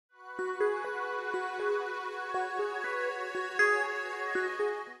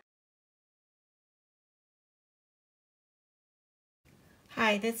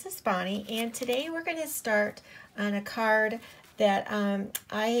Hi, this is Bonnie, and today we're going to start on a card that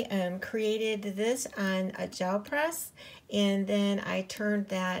I created this on a gel press, and then I turned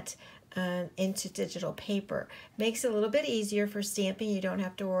that into digital paper. Makes it a little bit easier for stamping. You don't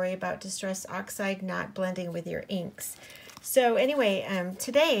have to worry about Distress Oxide not blending with your inks. So anyway,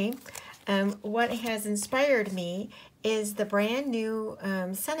 today what has inspired me is the brand new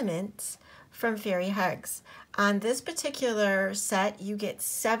sentiments from Fairy Hugs. On this particular set, you get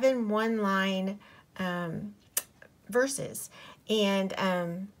 7 one-line verses. And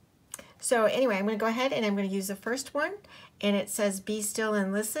so anyway, I'm going to go ahead and I'm going to use the first one. And it says, "Be still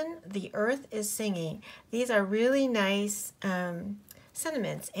and listen, the earth is singing." These are really nice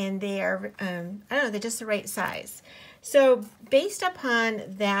sentiments, and they are, I don't know, they're just the right size. So based upon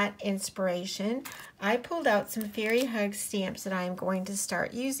that inspiration, I pulled out some Fairy Hug stamps that I'm going to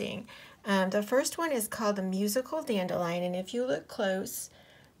start using. The first one is called the Musical Dandelion, and if you look close,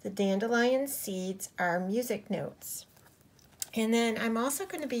 the dandelion seeds are music notes. And then I'm also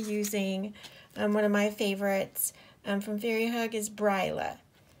going to be using one of my favorites from Fairy Hug is Bryla.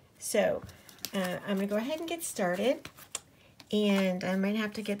 So I'm going to go ahead and get started, and I might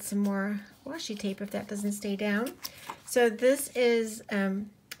have to get some more washi tape if that doesn't stay down. So this is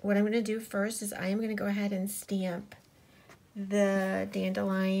what I'm going to do first is I am going to go ahead and stamp the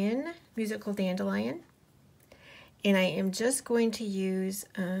dandelion, musical dandelion, and I am just going to use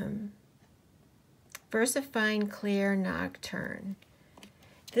VersaFine Clear Nocturne.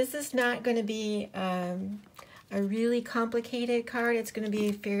 This is not going to be a really complicated card. It's going to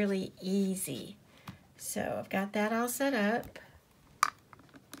be fairly easy. So I've got that all set up.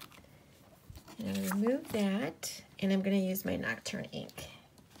 And I'll remove that, and I'm going to use my Nocturne ink.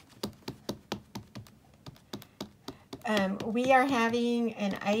 We are having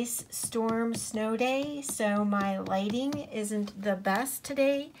an ice storm snow day, so my lighting isn't the best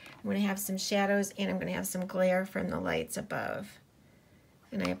today. I'm going to have some shadows, and I'm going to have some glare from the lights above.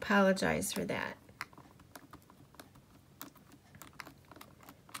 And I apologize for that.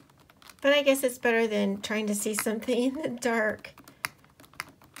 But I guess it's better than trying to see something in the dark.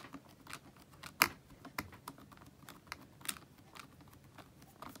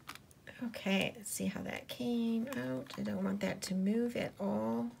 Okay, let's see how that came out. I don't want that to move at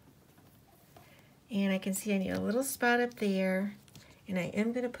all. And I can see I need a little spot up there. And I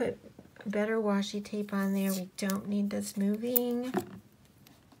am going to put better washi tape on there. We don't need this moving.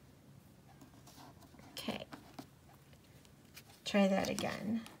 Okay. Try that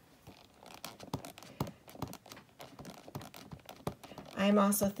again. I'm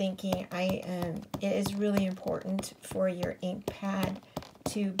also thinking it is really important for your ink pad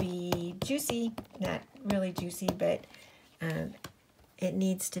to be juicy, not really juicy, but it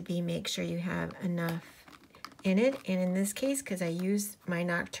needs to be, make sure you have enough in it. And in this case, because I use my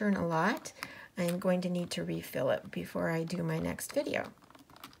Nocturne a lot, I'm going to need to refill it before I do my next video.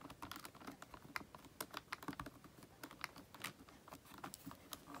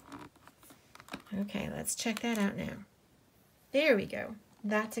 Okay, let's check that out now. There we go.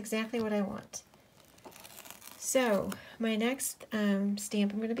 That's exactly what I want. So my next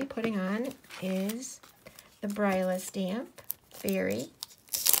stamp I'm going to be putting on is the Bryla stamp, Fairy.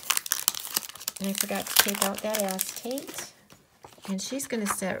 And I forgot to take out that acetate. And she's going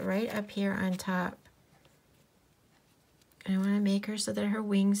to sit right up here on top. And I want to make her so that her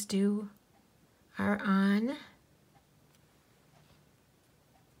wings are on.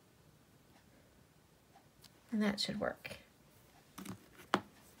 And that should work.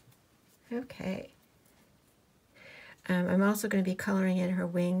 Okay. I'm also going to be coloring in her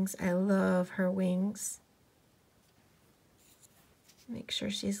wings. I love her wings. Make sure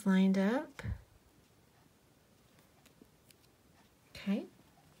she's lined up. Okay.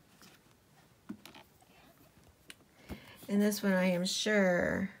 And this one I am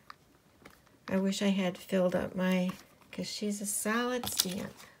sure, I wish I had filled up because she's a solid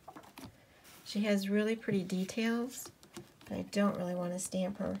stamp. She has really pretty details, but I don't really want to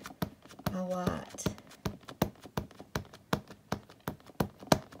stamp her a lot.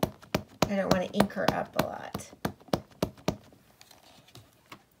 I don't want to ink her up a lot.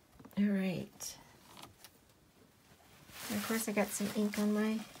 All right. And of course, I got some ink on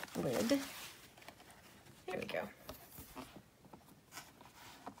my lid. There we go.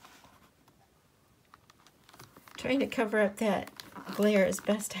 Trying to cover up that glare as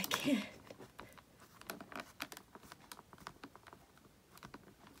best I can.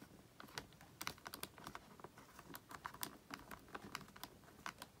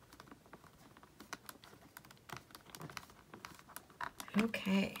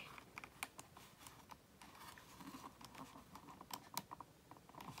 Okay.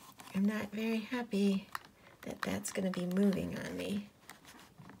 I'm not very happy that that's going to be moving on me.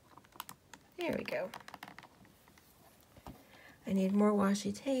 There we go. I need more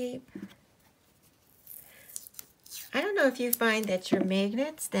washi tape. I don't know if you find that your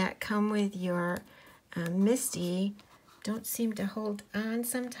magnets that come with your MISTI don't seem to hold on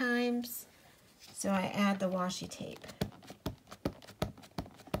sometimes, so I add the washi tape.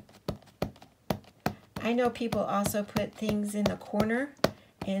 I know people also put things in the corner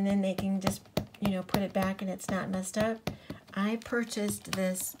and then they can just, you know, put it back and it's not messed up. I purchased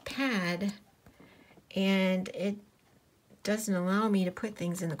this pad and it doesn't allow me to put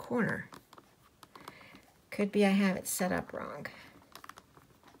things in the corner. Could be I have it set up wrong.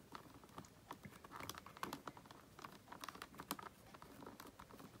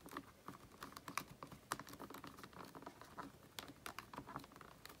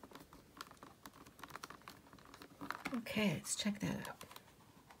 Okay, let's check that out.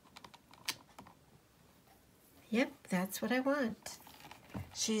 Yep, that's what I want.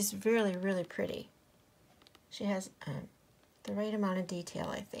 She's really, really pretty. She has the right amount of detail,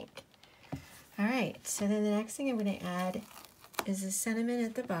 I think. All right, so then the next thing I'm going to add is a sentiment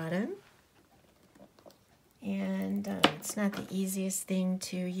at the bottom. And it's not the easiest thing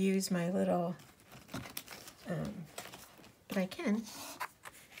to use my little, but I can.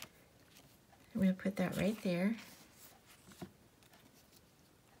 I'm going to put that right there.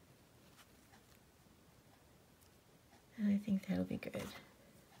 And I think that'll be good.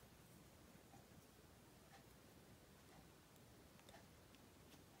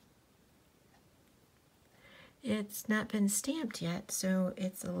 It's not been stamped yet, so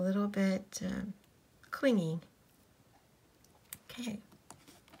it's a little bit clingy. Okay.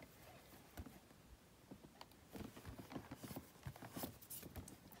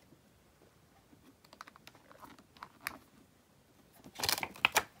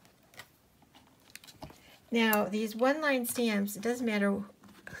 Now, these one-line stamps, it doesn't matter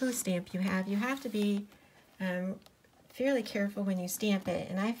whose stamp you have to be fairly careful when you stamp it.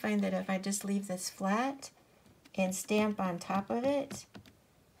 And I find that if I just leave this flat and stamp on top of it,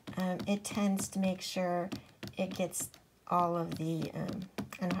 it tends to make sure it gets all of the, I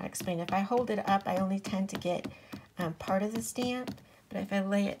don't know how to explain it. If I hold it up, I only tend to get part of the stamp, but if I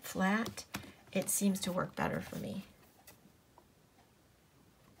lay it flat, it seems to work better for me.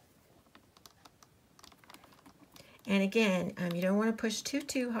 And again, you don't want to push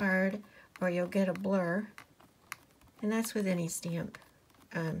too hard or you'll get a blur. And that's with any stamp.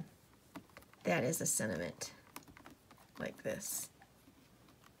 That is a sentiment, like this.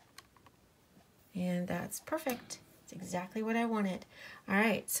 And that's perfect. It's exactly what I wanted. All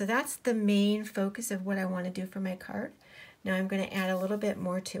right, so that's the main focus of what I want to do for my card. Now I'm going to add a little bit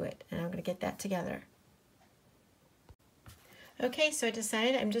more to it, and I'm going to get that together. Okay, so I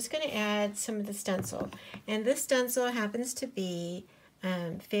decided I'm just going to add some of the stencil. And this stencil happens to be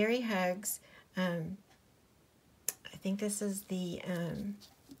Fairy Hugs. I think this is the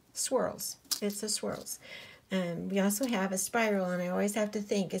Swirls. It's a Swirls. We also have a spiral, and I always have to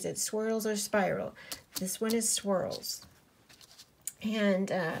think, is it swirls or spiral? This one is swirls. And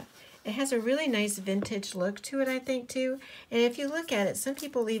it has a really nice vintage look to it, I think, too. And if you look at it, some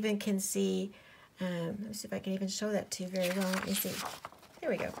people even can see, let me see if I can even show that to you very well. Let me see. There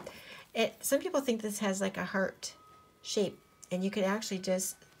we go. Some people think this has like a heart shape, and you could actually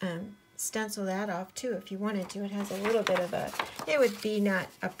just stencil that off too if you wanted to. It has a little bit of a, it would be not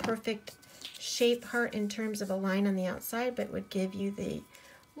a perfect shape heart in terms of a line on the outside, but would give you the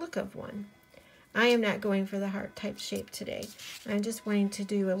look of one. I am not going for the heart type shape today. I'm just wanting to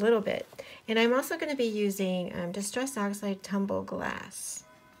do a little bit. And I'm also going to be using Distress Oxide Tumble Glass.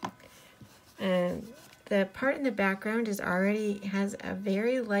 The part in the background already has a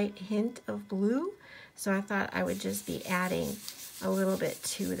very light hint of blue, so I thought I would just be adding a little bit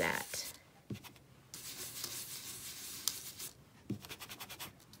to that.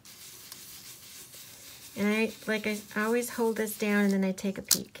 And I always hold this down and then I take a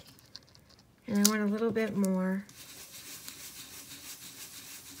peek. And I want a little bit more.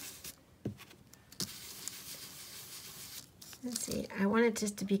 Let's see, I want it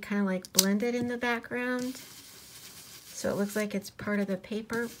just to be kind of like blended in the background, so it looks like it's part of the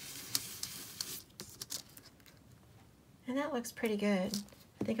paper. And that looks pretty good.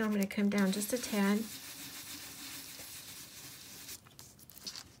 I think I'm going to come down just a tad.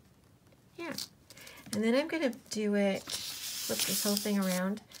 Yeah. And then I'm going to do it, flip this whole thing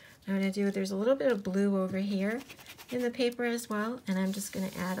around. I'm going to do, there's a little bit of blue over here in the paper as well, and I'm just going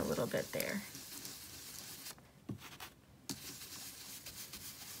to add a little bit there.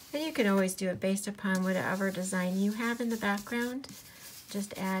 And you can always do it based upon whatever design you have in the background.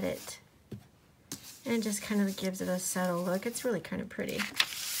 Just add it. And it just kind of gives it a subtle look. It's really kind of pretty.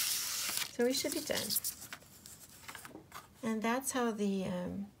 So we should be done. And that's how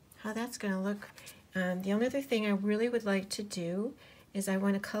that's going to look. The only other thing I really would like to do is I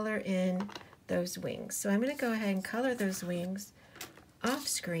want to color in those wings. So I'm going to go ahead and color those wings off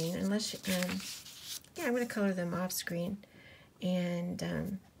screen, unless yeah, I'm going to color them off screen,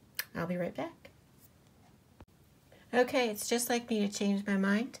 and I'll be right back. Okay, it's just like me to change my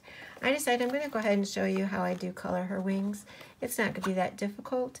mind. I decided I'm going to go ahead and show you how I do color her wings. It's not going to be that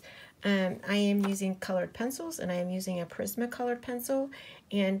difficult. I am using colored pencils, and I am using a Prismacolor pencil,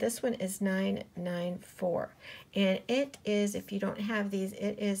 and this one is 994. And it is, if you don't have these,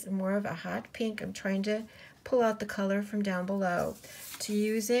 it is more of a hot pink. I'm trying to pull out the color from down below to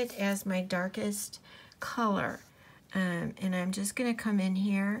use it as my darkest color. And I'm just going to come in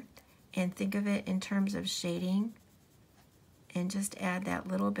here and think of it in terms of shading, and just add that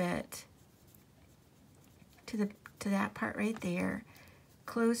little bit to that part right there,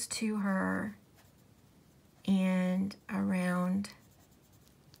 close to her, and around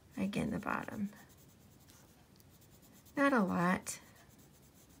again the bottom. Not a lot.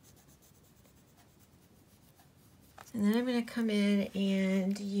 And then I'm going to come in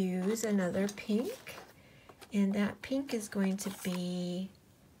and use another pink, and that pink is going to be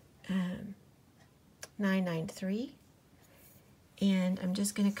 993. And I'm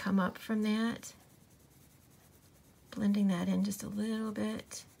just going to come up from that, blending that in just a little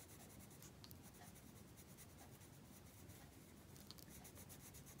bit.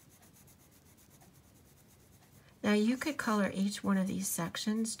 Now you could color each one of these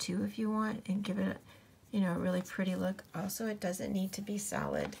sections too if you want, and give it a really pretty look. Also, it doesn't need to be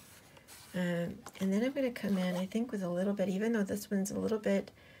solid. And then I'm going to come in, I think, with a little bit, even though this one's a little bit,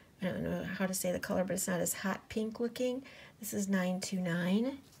 I don't know how to say the color, but it's not as hot pink looking. This is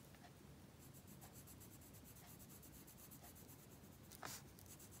 929.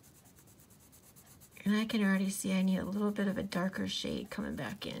 And I can already see I need a little bit of a darker shade coming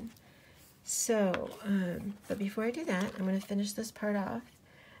back in. So, but before I do that, I'm going to finish this part off.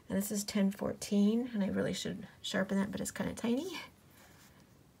 And this is 1014, and I really should sharpen that, but it's kind of tiny.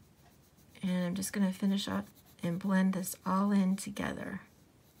 And I'm just going to finish off and blend this all in together.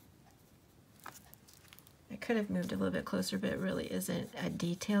 I could have moved a little bit closer, but it really isn't a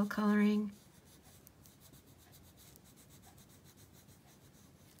detail coloring.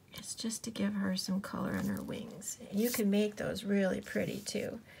 It's just to give her some color on her wings. You can make those really pretty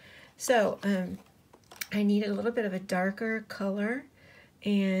too. So I need a little bit of a darker color,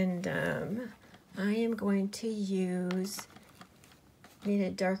 and I am going to need a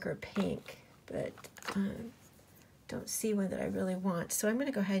darker pink, but don't see one that I really want. So I'm going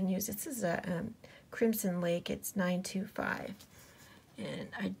to go ahead and use, this is a Crimson Lake, it's 925.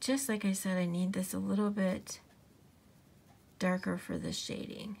 And just like I said, I need this a little bit darker for the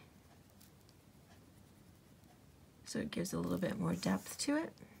shading, so it gives a little bit more depth to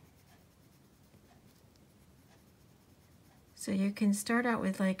it. So you can start out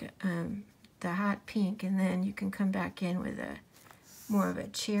with like the hot pink, and then you can come back in with more of a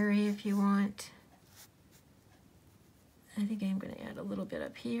cherry if you want. I think I'm going to add a little bit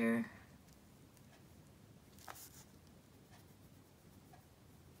up here.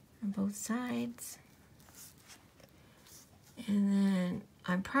 On both sides. And then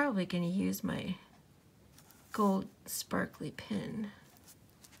I'm probably going to use my gold sparkly pen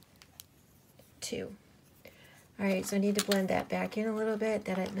too. Alright, so I need to blend that back in a little bit.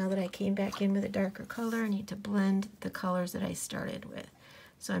 Now that I came back in with a darker color, I need to blend the colors that I started with.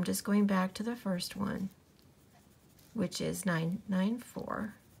 So I'm just going back to the first one, which is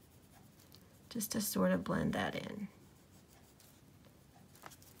 994, just to sort of blend that in.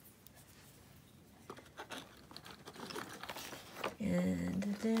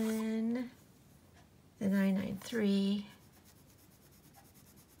 And then the 993,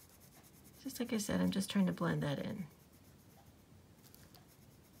 just like I said, I'm just trying to blend that in.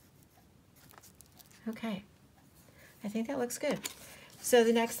 Okay, I think that looks good. So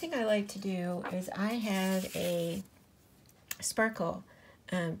the next thing I like to do is I have a sparkle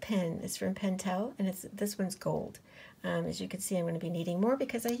pen. It's from Pentel, and this one's gold. As you can see, I'm going to be needing more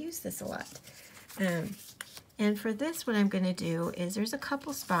because I use this a lot. And for this, what I'm going to do is there's a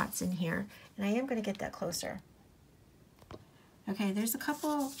couple spots in here, and I am going to get that closer. Okay, there's a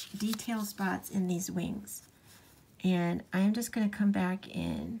couple detail spots in these wings, and I am just going to come back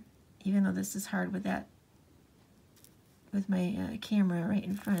in, even though this is hard with my camera right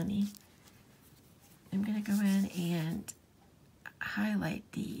in front of me. I'm going to go in and highlight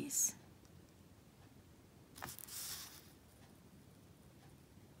these.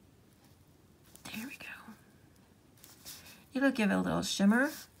 There we go. It'll give it a little shimmer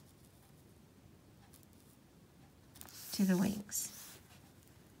to the wings.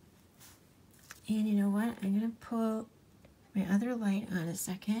 And you know what? I'm going to pull my other light on a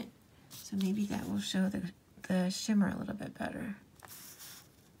second, so maybe that will show the shimmer a little bit better.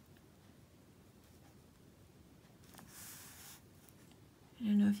 I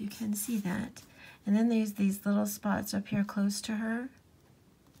don't know if you can see that. And then there's these little spots up here close to her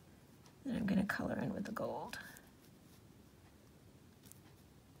that I'm going to color in with the gold.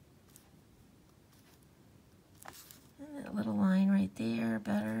 And that little line right there,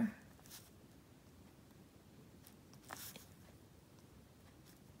 better.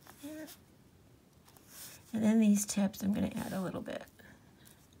 There. And then these tips, I'm going to add a little bit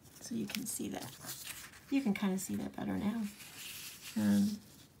so you can see that. You can kind of see that better now.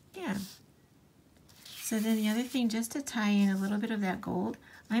 Yeah. So then the other thing, just to tie in a little bit of that gold,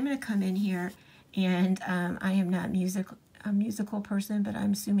 I'm going to come in here, and I am not a musical person, but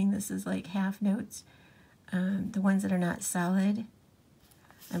I'm assuming this is like half notes. The ones that are not solid,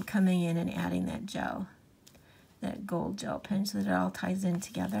 I'm coming in and adding that gel, that gold gel pen, so that it all ties in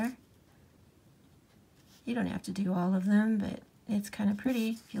together. You don't have to do all of them, but it's kind of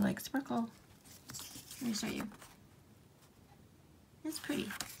pretty if you like sparkle. Let me show you. It's pretty.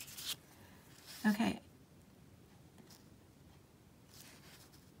 Okay.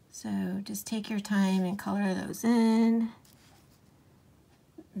 So just take your time and color those in.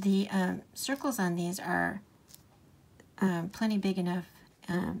 The circles on these are plenty big enough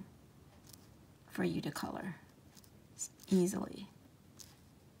for you to color easily.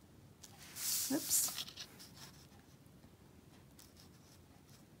 Whoops.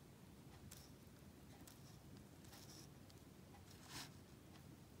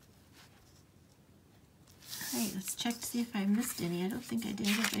 All right, let's check to see if I missed any. I don't think I did.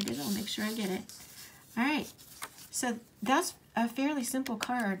 If I did, I'll make sure I get it. All right, so that's a fairly simple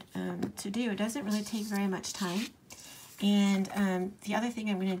card to do. It doesn't really take very much time. And the other thing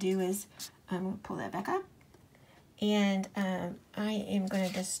I'm going to do is I'm going to pull that back up, and I am going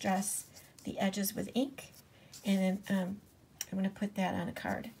to distress the edges with ink, and then I'm going to put that on a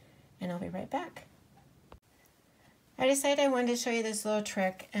card, and I'll be right back. I decided I wanted to show you this little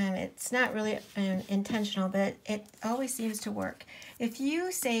trick, and it's not really intentional, but it always seems to work. If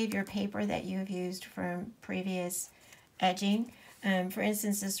you save your paper that you've used from previous edging, for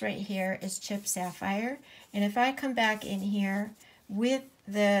instance, this right here is Chipped Sapphire, and if I come back in here with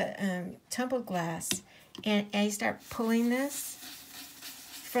the tumbled glass and I start pulling this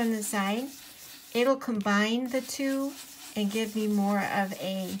from the side, it'll combine the two and give me more of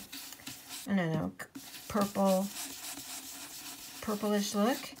a, I don't know, purplish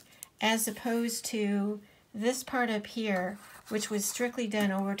look, as opposed to this part up here, which was strictly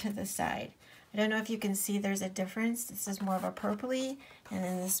done over to the side. I don't know if you can see there's a difference. This is more of a purpley, and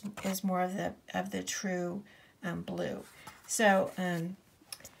then this is more of the true blue. So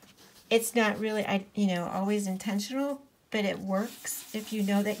it's not really, always intentional, but it works if you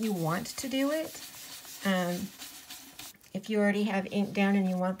know that you want to do it. If you already have ink down and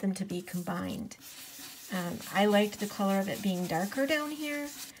you want them to be combined. I liked the color of it being darker down here,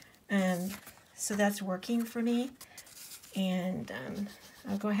 so that's working for me. And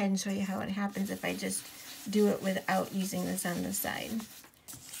I'll go ahead and show you how it happens if I just do it without using this on the side.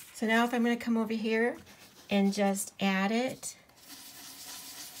 So now if I'm going to come over here and just add it,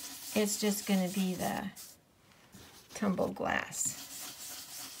 it's just going to be the tumbled glass.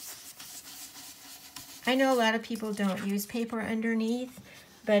 I know a lot of people don't use paper underneath,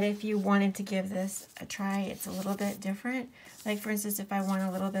 but if you wanted to give this a try, it's a little bit different. Like for instance, if I want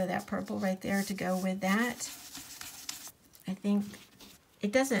a little bit of that purple right there to go with that, I think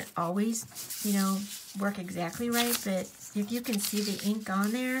it doesn't always, work exactly right, but if you can see the ink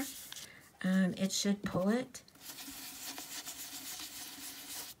on there, it should pull it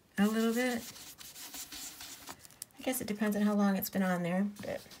a little bit. I guess it depends on how long it's been on there,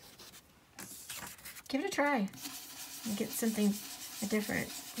 but give it a try and get something, a different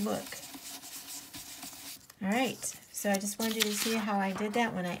look. All right, so I just wanted you to see how I did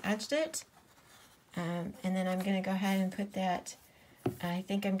that when I edged it. And then I'm going to go ahead and put that, I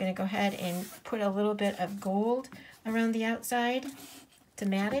think I'm going to go ahead and put a little bit of gold around the outside to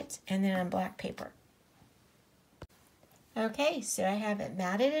matte it, and then on black paper. Okay, so I have it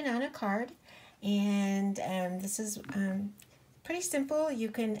matted and on a card, and this is pretty simple.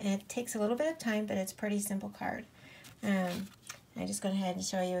 It takes a little bit of time, but it's a pretty simple card. I just go ahead and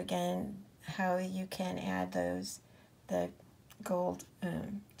show you again how you can add the gold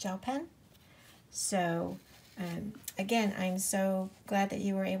gel pen. So again, I'm so glad that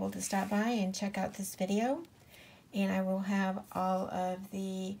you were able to stop by and check out this video, and I will have all of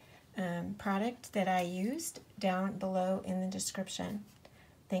the product that I used down below in the description.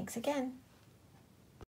 Thanks again.